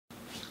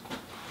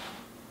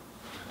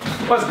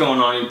What's going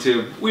on,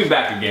 YouTube? We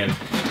back again.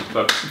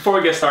 But before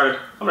we get started,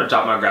 I'm gonna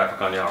drop my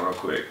graphic on y'all real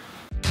quick.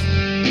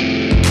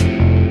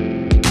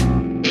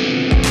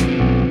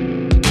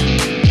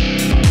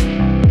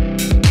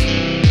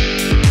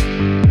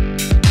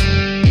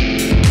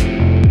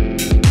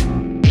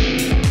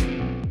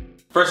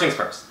 First things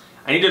first,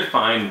 I need to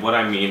define what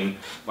I mean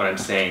when I'm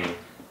saying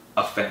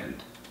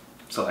offend.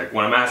 So like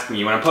when I'm asking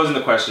you, when I'm posing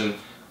the question,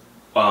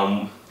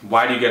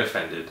 why do you get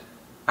offended?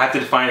 I have to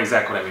define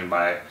exactly what I mean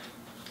by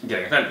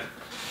getting offended.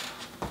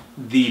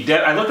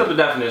 I looked up the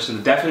definition.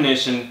 The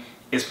definition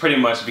is pretty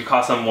much if you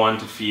cause someone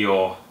to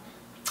feel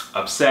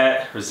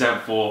upset,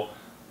 resentful,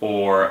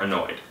 or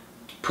annoyed.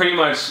 Pretty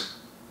much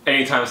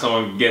anytime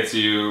someone gets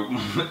you,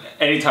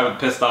 anytime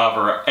pissed off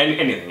or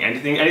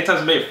anytime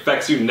somebody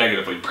affects you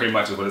negatively, pretty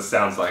much is what it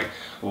sounds like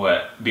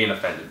what being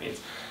offended means.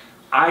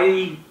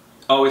 I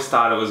always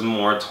thought it was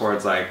more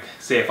towards like,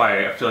 say if I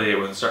affiliate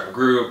with a certain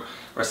group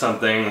or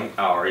something,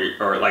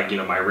 or like, you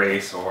know, my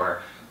race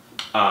or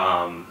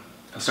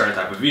a certain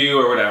type of view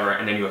or whatever,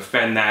 and then you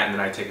offend that and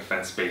then I take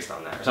offense based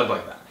on that or something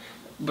like that.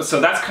 But so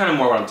that's kind of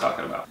more what I'm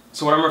talking about.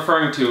 So what I'm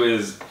referring to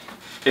is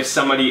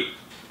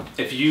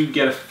if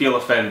you feel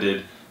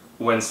offended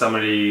when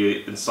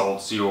somebody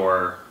insults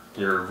your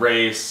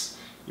race,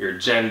 your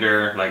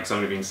gender, like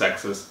somebody being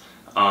sexist,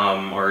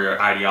 or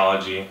your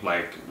ideology,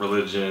 like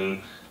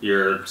religion,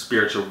 your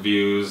spiritual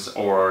views,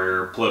 or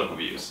your political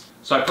views.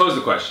 So I pose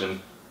the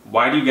question,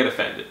 why do you get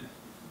offended?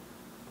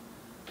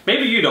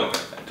 Maybe you don't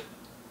get offended,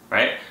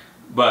 right?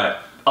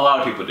 But a lot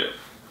of people do.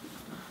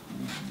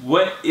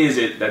 What is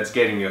it that's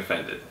getting you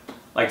offended?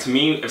 Like to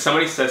me, if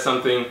somebody says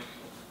something,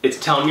 it's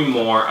telling me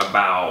more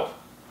about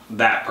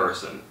that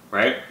person,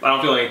 right? I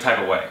don't feel any type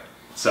of way.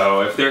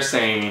 So if they're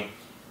saying,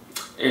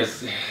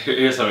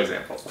 here's some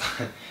examples.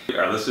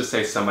 Or let's just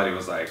say somebody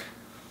was like,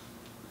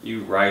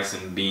 you rice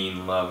and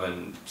bean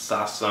loving,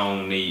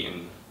 Sasson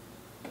eating,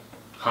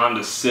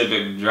 Honda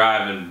Civic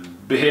driving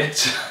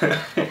bitch.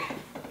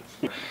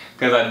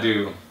 Because I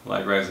do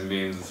like rice and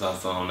beans and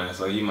salsa on there,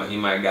 so he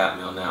might got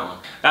me on that one.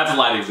 That's a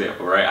light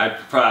example, right?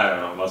 I don't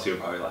know, most people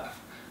probably laugh.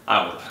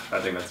 I would laugh,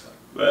 I think that's fun.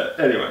 But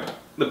anyway,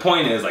 the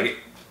point is, like,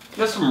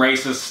 there's some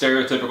racist,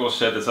 stereotypical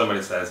shit that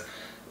somebody says.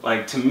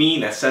 Like, to me,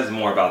 that says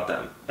more about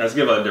them. Let's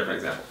give a different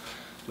example.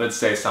 Let's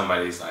say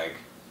somebody's like,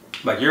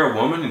 you're a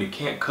woman and you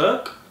can't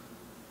cook?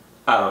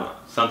 I don't know,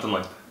 something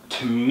like that.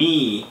 To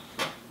me,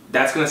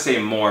 that's gonna say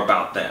more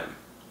about them.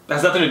 That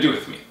has nothing to do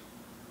with me.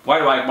 Why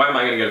am I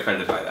gonna get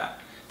offended by that?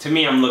 To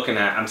me, I'm looking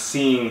at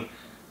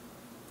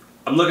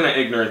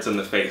ignorance in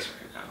the face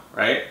right now,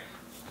 right?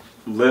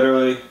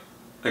 Literally,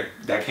 like,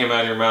 that came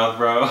out of your mouth,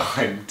 bro.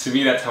 Like, to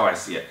me, that's how I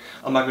see it.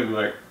 I'm not gonna be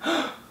like,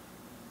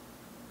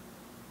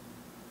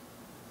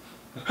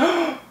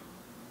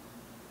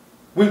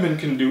 women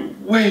can do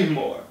way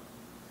more.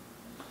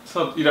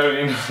 So, you know what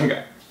I mean?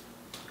 Like,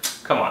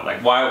 come on,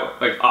 like, why?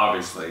 Like,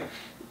 obviously,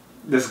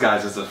 this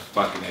guy's just a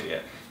fucking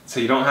idiot. So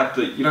you don't have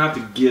to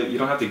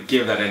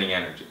give that any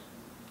energy.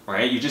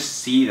 Right? You just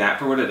see that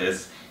for what it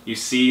is. You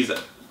see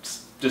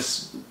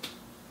just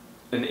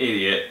an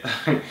idiot,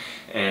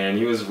 and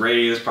he was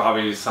raised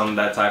probably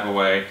that type of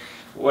way.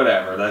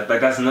 Whatever.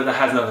 That has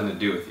nothing to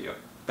do with you.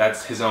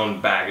 That's his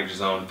own baggage,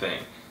 his own thing.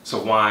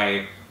 So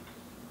why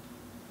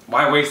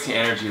waste the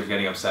energy of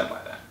getting upset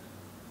by that?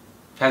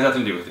 It has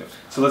nothing to do with you.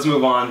 So let's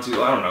move on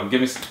to, I don't know,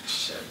 give me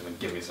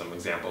some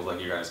examples,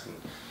 like you guys can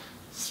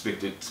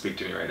speak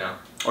to me right now.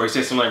 Or you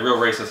say something like real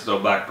racist to a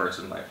black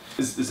person, like,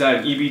 is that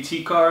an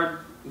EBT card?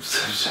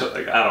 Shit,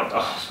 like, I don't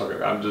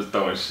know. I'm just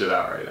throwing shit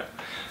out right now.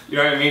 You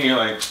know what I mean? You're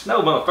like,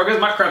 no, motherfucker, it's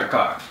my credit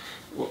card.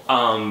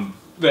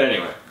 But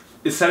anyway,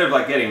 instead of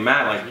like getting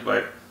mad, like, you're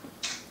like,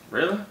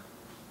 really?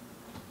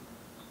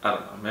 I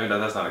don't know. Maybe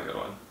that's not a good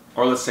one.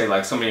 Or let's say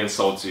like somebody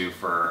insults you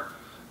for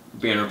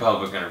being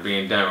Republican or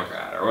being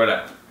Democrat or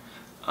whatever,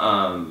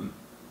 and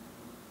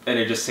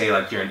they just say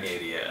like you're an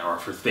idiot or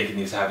for thinking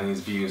he's having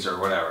these views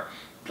or whatever.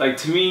 Like,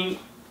 to me,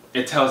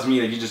 it tells me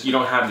that you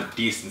don't have the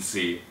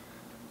decency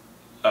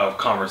of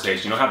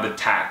conversation. You don't have the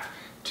tact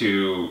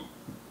to,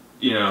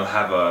 you know,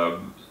 have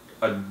a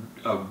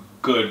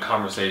good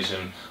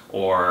conversation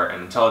or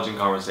an intelligent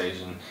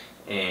conversation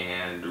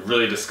and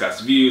really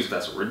discuss views. If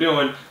that's what we're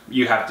doing,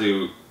 you have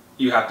to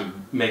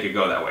make it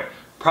go that way.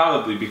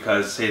 Probably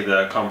because, say,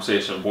 the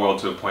conversation boiled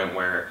to a point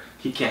where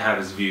he can't have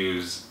his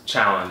views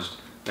challenged,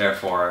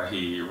 therefore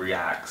he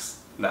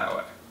reacts that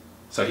way.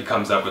 So he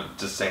comes up with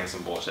just saying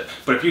some bullshit.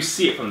 But if you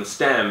see it from the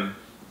stem,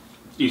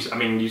 you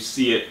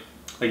see it,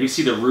 like, you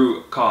see the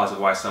root cause of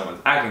why someone's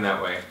acting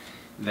that way,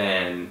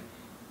 then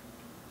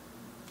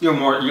you're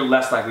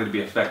less likely to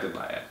be affected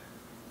by it.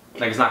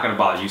 Like, it's not going to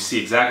bother you. You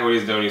see exactly what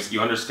he's doing, you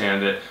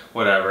understand it,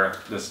 whatever,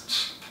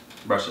 just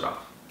brush it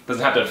off.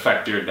 Doesn't have to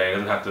affect your day,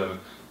 doesn't have to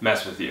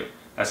mess with you.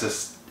 That's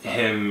just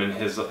him and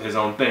his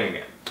own thing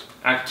again.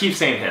 I keep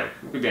saying him,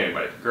 it could be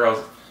anybody.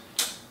 Girls,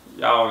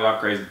 y'all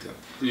crazy too.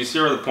 Did you see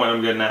where the point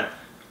I'm getting at?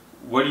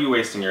 What are you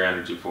wasting your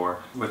energy for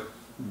with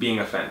being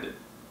offended?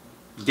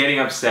 Getting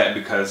upset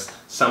because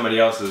somebody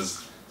else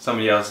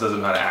doesn't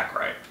know how to act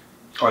right,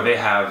 or they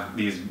have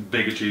these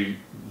bigotry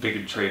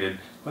bigoted,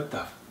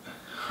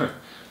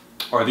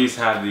 or these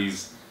have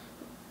these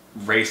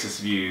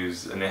racist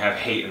views and they have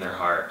hate in their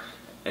heart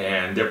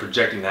and they're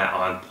projecting that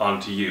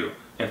onto you.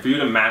 And for you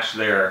to match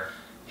their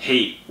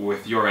hate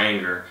with your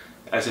anger,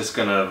 that's just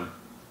gonna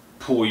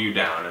pull you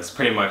down. It's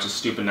pretty much just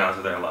stooping down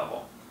to their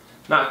level.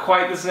 Not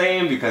quite the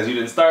same because you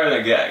didn't start it,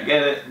 I get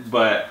it,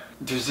 but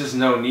there's just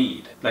no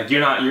need. Like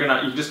you're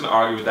just gonna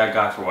argue with that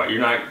guy for what?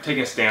 You're not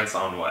taking a stance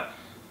on what?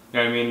 You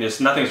know what I mean?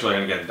 Nothing's really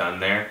gonna get done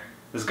there.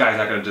 This guy's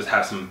not gonna just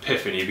have some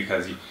epiphany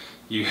because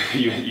you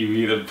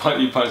either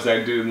punch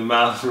that dude in the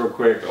mouth real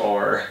quick,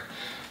 or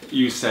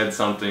you said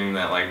something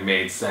that like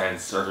made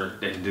sense, or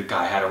the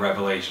guy had a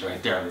revelation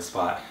right there on the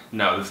spot.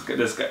 No,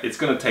 this guy, it's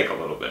gonna take a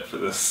little bit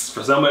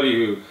for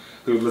somebody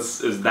who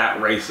is that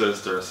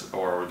racist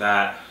or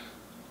that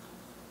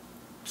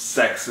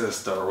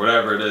sexist or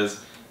whatever it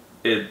is.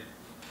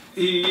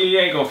 He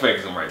ain't gonna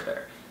fix him right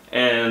there,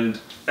 and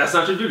that's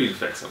not your duty to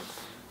fix him.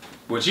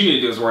 What you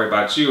need to do is worry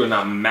about you and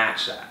not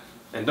match that,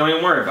 and don't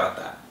even worry about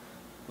that.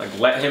 Like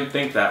let him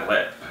think that,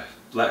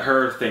 let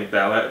her think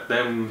that, let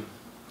them.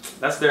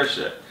 That's their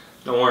shit.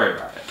 Don't worry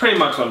about it. Pretty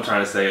much what I'm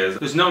trying to say is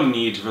there's no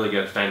need to really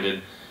get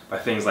offended by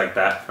things like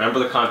that. Remember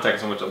the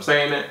context in which I'm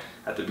saying it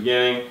at the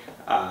beginning.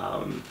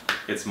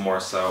 It's more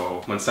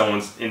so when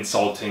someone's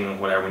insulting,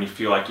 whatever, when you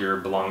feel like you're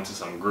belonging to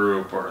some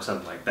group or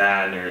something like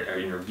that,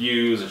 and your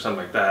views or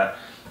something like that,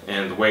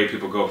 and the way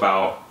people go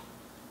about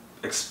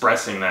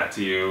expressing that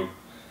to you,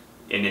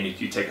 and then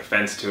you take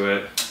offense to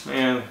it,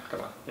 man,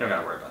 come on, you don't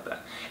gotta worry about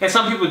that. And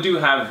some people do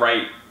have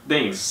right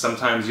things.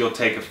 Sometimes you'll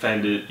take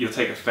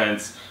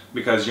offense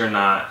because you're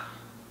not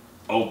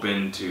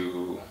open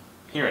to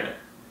hearing it.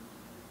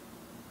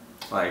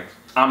 Like,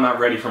 I'm not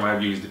ready for my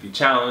views to be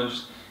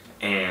challenged,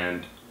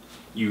 and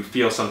you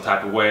feel some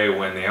type of way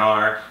when they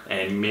are,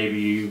 and maybe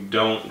you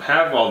don't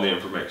have all the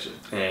information,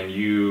 and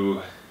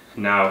you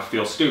now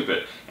feel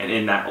stupid, and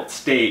in that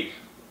state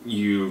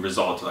you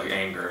result to like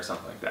anger or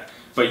something like that.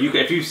 But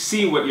if you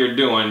see what you're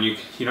doing, you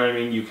know what I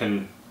mean, you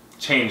can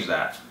change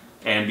that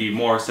and be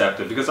more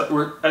receptive, because at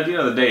the end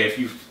of the day,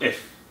 if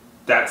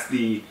that's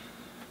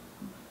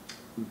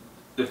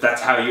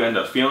how you end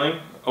up feeling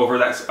over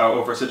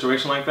a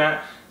situation like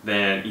that,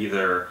 then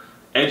either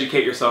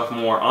educate yourself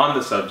more on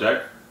the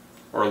subject,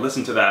 or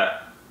listen to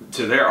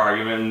their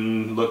argument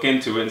and look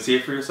into it and see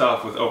it for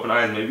yourself with open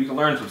eyes. Maybe you can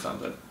learn from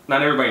something.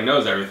 Not everybody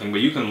knows everything, but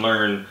you can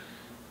learn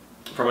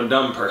from a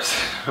dumb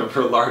person,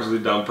 from a largely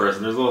dumb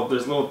person. There's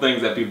little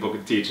things that people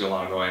can teach you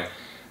along the way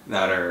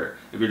that are,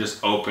 if you're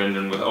just open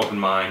and with open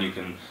mind, you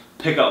can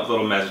pick up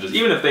little messages,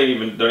 even if they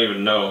don't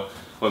even know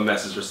what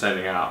message you're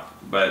sending out.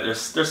 But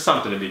there's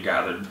something to be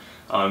gathered.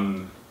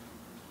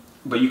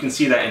 But you can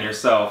see that in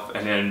yourself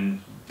and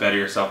then better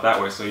yourself that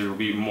way, so you'll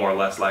be more or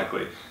less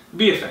likely to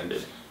be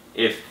offended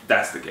if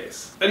that's the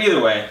case. But either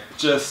way,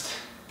 just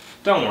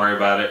don't worry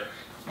about it.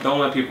 Don't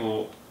let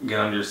people get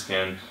under your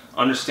skin.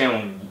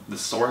 Understand the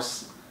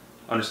source,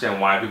 understand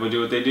why people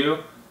do what they do,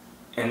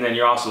 and then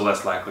you're also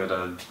less likely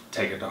to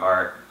take it to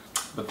heart.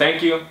 But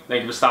thank you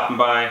for stopping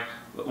by,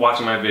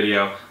 watching my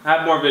video. I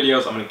have more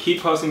videos. I'm gonna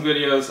keep posting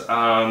videos.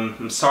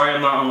 I'm sorry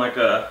I'm not on like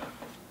a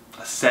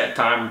set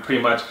time.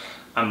 Pretty much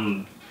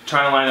I'm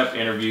trying to line up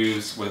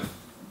interviews with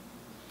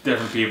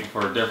different people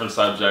for different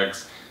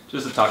subjects,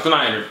 just to talk. They're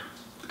not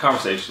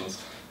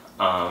conversations.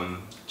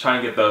 Trying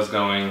to get those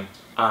going.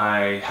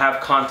 I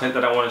have content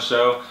that I want to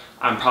show.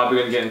 I'm probably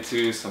going to get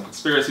into some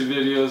conspiracy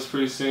videos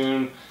pretty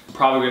soon. I'm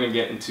probably going to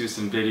get into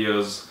some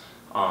videos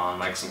on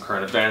like some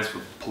current events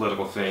with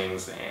political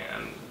things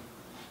and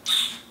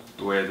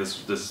the way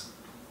this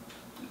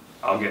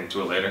I'll get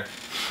into it later.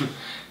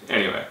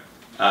 Anyway,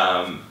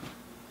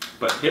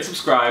 but hit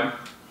subscribe.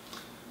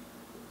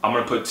 I'm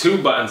going to put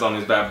 2 buttons on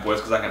these bad boys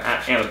because I can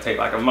annotate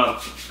like a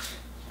month.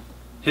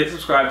 Hit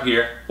subscribe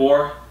here,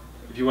 or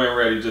if you ain't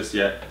ready just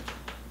yet,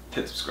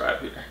 hit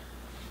subscribe here.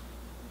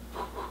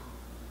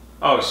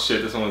 Oh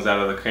shit, this one was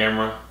out of the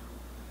camera.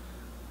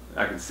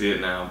 I can see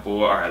it now,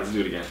 boy. Alright, let's do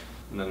it again.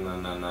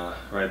 No,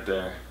 right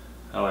there.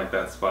 I like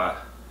that spot.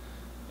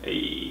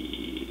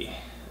 Hey,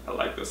 I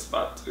like this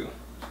spot too.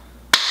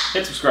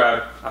 Hit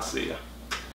subscribe. I'll see ya.